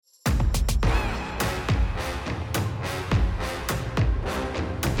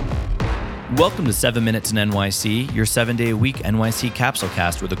Welcome to 7 Minutes in NYC, your 7-day-a-week NYC capsule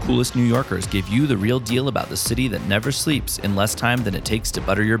cast where the coolest New Yorkers give you the real deal about the city that never sleeps in less time than it takes to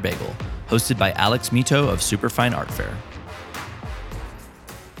butter your bagel. Hosted by Alex Mito of Superfine Art Fair.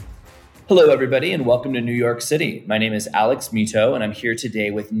 Hello, everybody, and welcome to New York City. My name is Alex Mito, and I'm here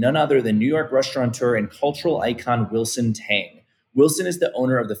today with none other than New York restaurateur and cultural icon Wilson Tang. Wilson is the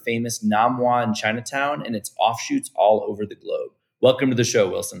owner of the famous Nam Wah in Chinatown and its offshoots all over the globe. Welcome to the show,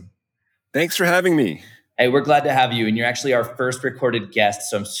 Wilson. Thanks for having me. Hey, we're glad to have you, and you're actually our first recorded guest,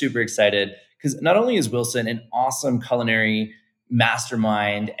 so I'm super excited because not only is Wilson an awesome culinary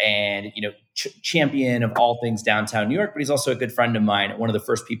mastermind and champion of all things downtown New York, but he's also a good friend of mine, one of the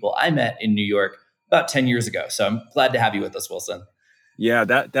first people I met in New York about 10 years ago. So I'm glad to have you with us, Wilson. Yeah,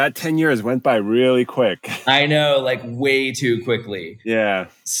 that 10 years went by really quick. I know, like way too quickly. Yeah.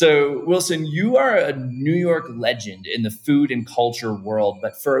 So, Wilson, you are a New York legend in the food and culture world.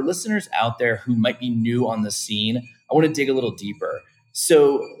 But for our listeners out there who might be new on the scene, I want to dig a little deeper.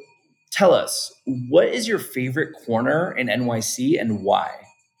 So tell us, what is your favorite corner in NYC and why?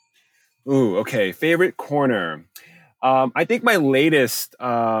 Ooh, okay. Favorite corner. I think my latest,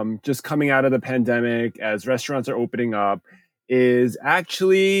 just coming out of the pandemic as restaurants are opening up, is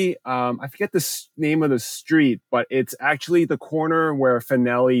actually, I forget the name of the street, but it's actually the corner where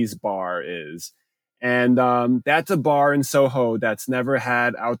Finelli's bar is. And that's a bar in Soho that's never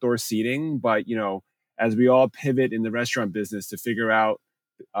had outdoor seating. But, as we all pivot in the restaurant business to figure out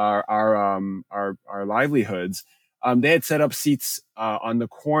our livelihoods, they had set up seats on the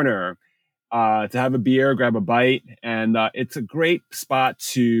corner to have a beer, grab a bite. And it's a great spot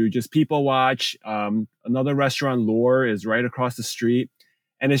to just people watch. Another restaurant, Lure, is right across the street.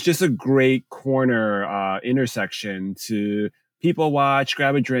 And it's just a great corner intersection to people watch,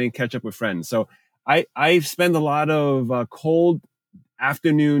 grab a drink, catch up with friends. So I spend a lot of cold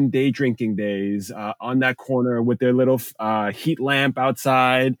afternoon day drinking days on that corner with their little heat lamp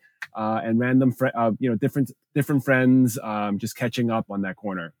outside and random different friends just catching up on that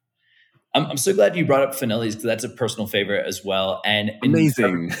corner. I'm so glad you brought up Finelli's because that's a personal favorite as well. And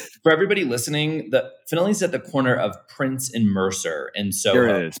amazing. For everybody listening, the Finelli's at the corner of Prince and Mercer in Soho. There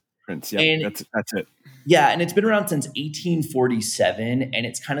it is, Prince. Yeah, that's it. Yeah, and it's been around since 1847, and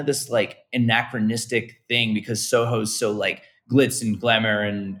it's kind of this like anachronistic thing because Soho's so like glitz and glamour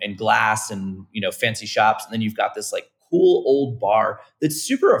and glass and fancy shops, and then you've got this like cool old bar that's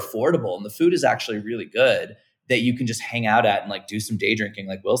super affordable, and the food is actually really good. That you can just hang out at and like do some day drinking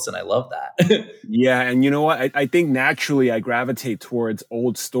like Wilson. I love that. Yeah. And you know what? I think naturally I gravitate towards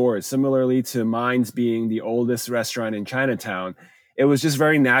old stores, similarly to mine's being the oldest restaurant in Chinatown. It was just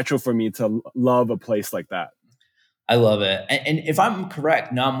very natural for me to love a place like that. I love it. And if I'm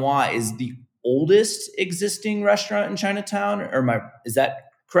correct, Nam Wah is the oldest existing restaurant in Chinatown, is that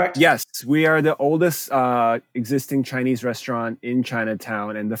correct? Yes, we are the oldest existing Chinese restaurant in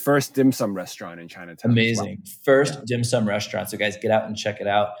Chinatown and the first dim sum restaurant in Chinatown. Amazing. Well. First dim sum restaurant. So guys, get out and check it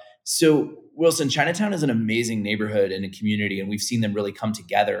out. So Wilson, Chinatown is an amazing neighborhood and a community, and we've seen them really come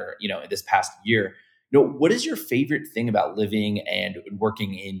together, this past year. What is your favorite thing about living and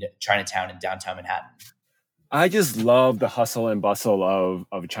working in Chinatown and downtown Manhattan? I just love the hustle and bustle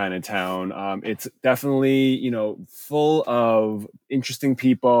of Chinatown. It's definitely, full of interesting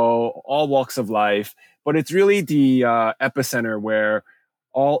people, all walks of life, but it's really the epicenter where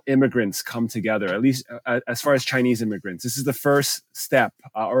all immigrants come together, at least as far as Chinese immigrants. This is the first step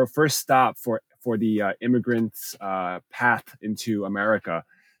or first stop for the immigrants' path into America.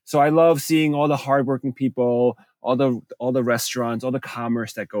 So I love seeing all the hardworking people, all the restaurants, all the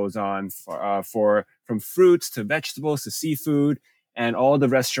commerce that goes on from fruits to vegetables to seafood, and all the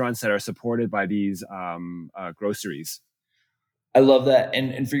restaurants that are supported by these groceries. I love that.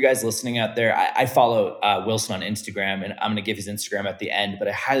 And for you guys listening out there, I follow Wilson on Instagram, and I'm going to give his Instagram at the end, but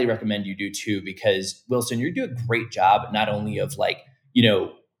I highly recommend you do too, because Wilson, you're doing a great job, not only of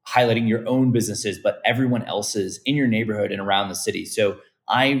highlighting your own businesses, but everyone else's in your neighborhood and around the city. So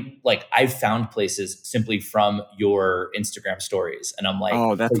I've found places simply from your Instagram stories, and I'm like,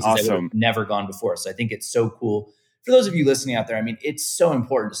 oh, that's awesome. I would have never gone before. So I think it's so cool for those of you listening out there. I mean, it's so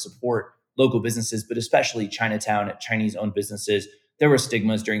important to support local businesses, but especially Chinatown, Chinese owned businesses. There were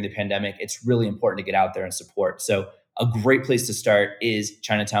stigmas during the pandemic. It's really important to get out there and support. So a great place to start is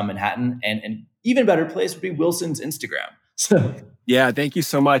Chinatown, Manhattan, and an even better place would be Wilson's Instagram. So yeah, thank you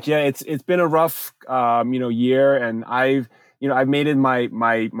so much. Yeah, it's been a rough year, and I've made it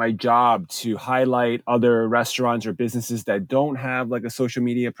my job to highlight other restaurants or businesses that don't have like a social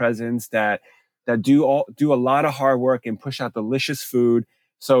media presence that do a lot of hard work and push out delicious food.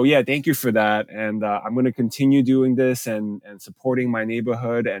 So yeah, thank you for that. And I'm going to continue doing this and supporting my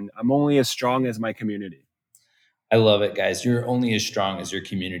neighborhood. And I'm only as strong as my community. I love it, guys. You're only as strong as your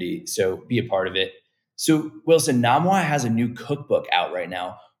community, so be a part of it. So, Wilson, Namwa has a new cookbook out right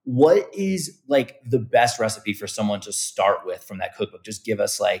now. What is like the best recipe for someone to start with from that cookbook? Just give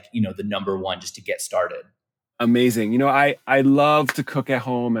us like, the number one just to get started. Amazing. I love to cook at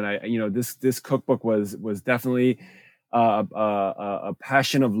home, and this cookbook was definitely a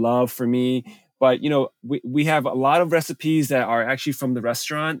passion of love for me. But we have a lot of recipes that are actually from the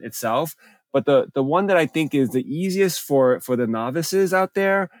restaurant itself. But the one that I think is the easiest for the novices out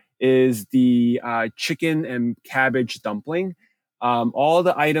there is the chicken and cabbage dumpling. All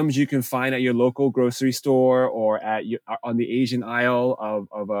the items you can find at your local grocery store or on the Asian aisle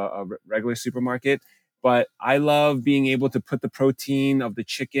of a regular supermarket. But I love being able to put the protein of the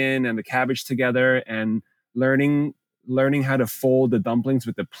chicken and the cabbage together and learning how to fold the dumplings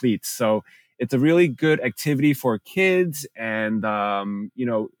with the pleats. So it's a really good activity for kids and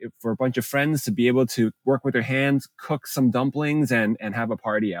for a bunch of friends to be able to work with their hands, cook some dumplings, and have a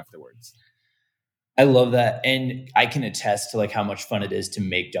party afterwards. I love that. And I can attest to like how much fun it is to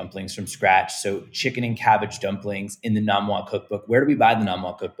make dumplings from scratch. So chicken and cabbage dumplings in the Namwa cookbook. Where do we buy the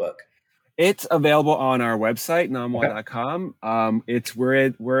Namwa cookbook? It's available on our website, Okay. namwa.com.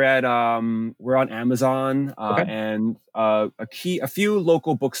 We're on Amazon Okay. and a few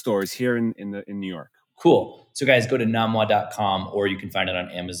local bookstores here in New York. Cool. So, guys, go to namwa.com or you can find it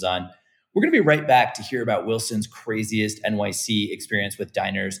on Amazon. We're going to be right back to hear about Wilson's craziest NYC experience with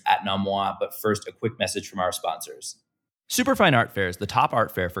diners at Namwa. But first, a quick message from our sponsors. Superfine Art Fair is the top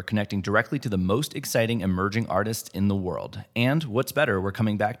art fair for connecting directly to the most exciting emerging artists in the world. And what's better, we're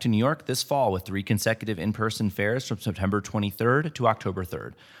coming back to New York this fall with 3 consecutive in-person fairs from September 23rd to October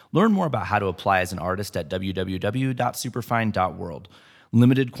 3rd. Learn more about how to apply as an artist at www.superfine.world.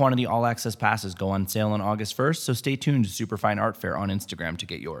 Limited quantity all-access passes go on sale on August 1st, so stay tuned to Superfine Art Fair on Instagram to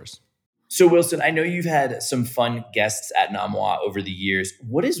get yours. So, Wilson, I know you've had some fun guests at Namwa over the years.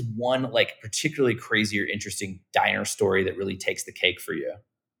 What is one like particularly crazy or interesting diner story that really takes the cake for you?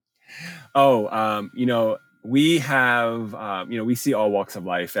 Oh, we have, we see all walks of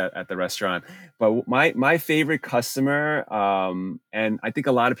life at the restaurant. But my favorite customer, and I think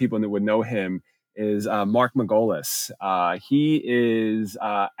a lot of people would know him, is Mark Margolis. He is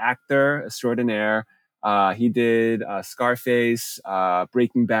actor extraordinaire. He did Scarface,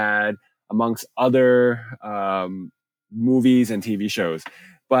 Breaking Bad, amongst other movies and TV shows.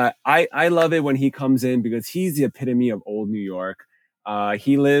 But I love it when he comes in because he's the epitome of old New York.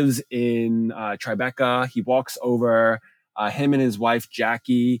 He lives in Tribeca. He walks over. Him and his wife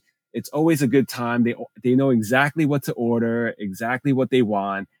Jackie. It's always a good time. They know exactly what to order, exactly what they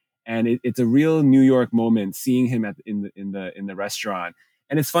want, and it's a real New York moment seeing him in the restaurant.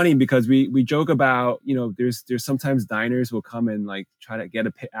 And it's funny because we joke about there's sometimes diners will come and like try to get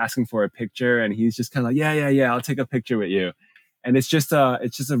asking for a picture, and he's just kind of like yeah I'll take a picture with you. And it's just a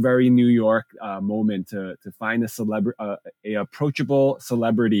very New York moment to find a approachable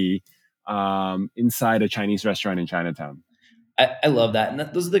celebrity inside a Chinese restaurant in Chinatown. I love that. And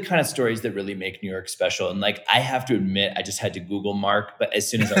those are the kind of stories that really make New York special. And like, I have to admit, I just had to Google Mark, but as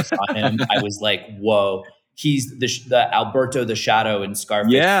soon as I saw him, I was like, whoa, he's the Alberto the Shadow in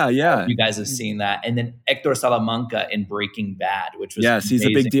Scarface. Yeah, yeah. You guys have seen that. And then Hector Salamanca in Breaking Bad, which was yes, an he's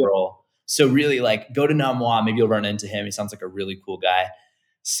a big deal. role. So really like go to Namwa, maybe you'll run into him. He sounds like a really cool guy.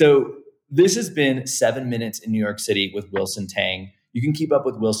 So this has been 7 Minutes in New York City with Wilson Tang. You can keep up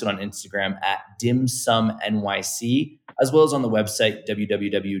with Wilson on Instagram at dimsumnyc, as well as on the website,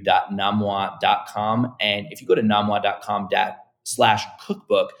 www.namwa.com. And if you go to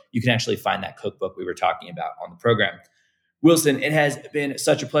namwa.com/cookbook, you can actually find that cookbook we were talking about on the program. Wilson, it has been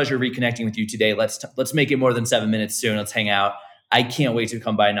such a pleasure reconnecting with you today. Let's make it more than 7 minutes soon. Let's hang out. I can't wait to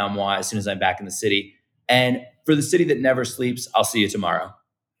come by Namwa as soon as I'm back in the city. And for the city that never sleeps, I'll see you tomorrow.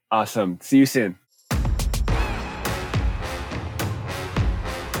 Awesome. See you soon.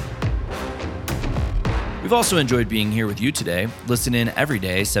 We've also enjoyed being here with you today. Listen in every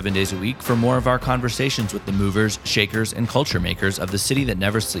day, 7 days a week, for more of our conversations with the movers, shakers, and culture makers of the city that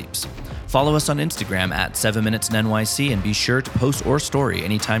never sleeps. Follow us on Instagram at 7minutesnyc and be sure to post or story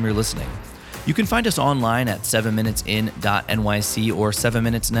anytime you're listening. You can find us online at 7minutesin.nyc or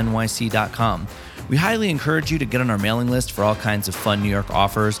 7minutesnyc.com. We highly encourage you to get on our mailing list for all kinds of fun New York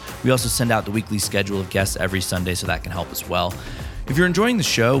offers. We also send out the weekly schedule of guests every Sunday, so that can help as well. If you're enjoying the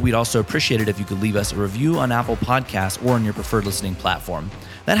show, we'd also appreciate it if you could leave us a review on Apple Podcasts or on your preferred listening platform.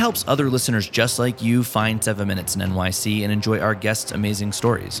 That helps other listeners just like you find 7 Minutes in NYC and enjoy our guests' amazing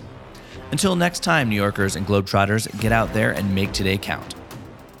stories. Until next time, New Yorkers and Globetrotters, get out there and make today count.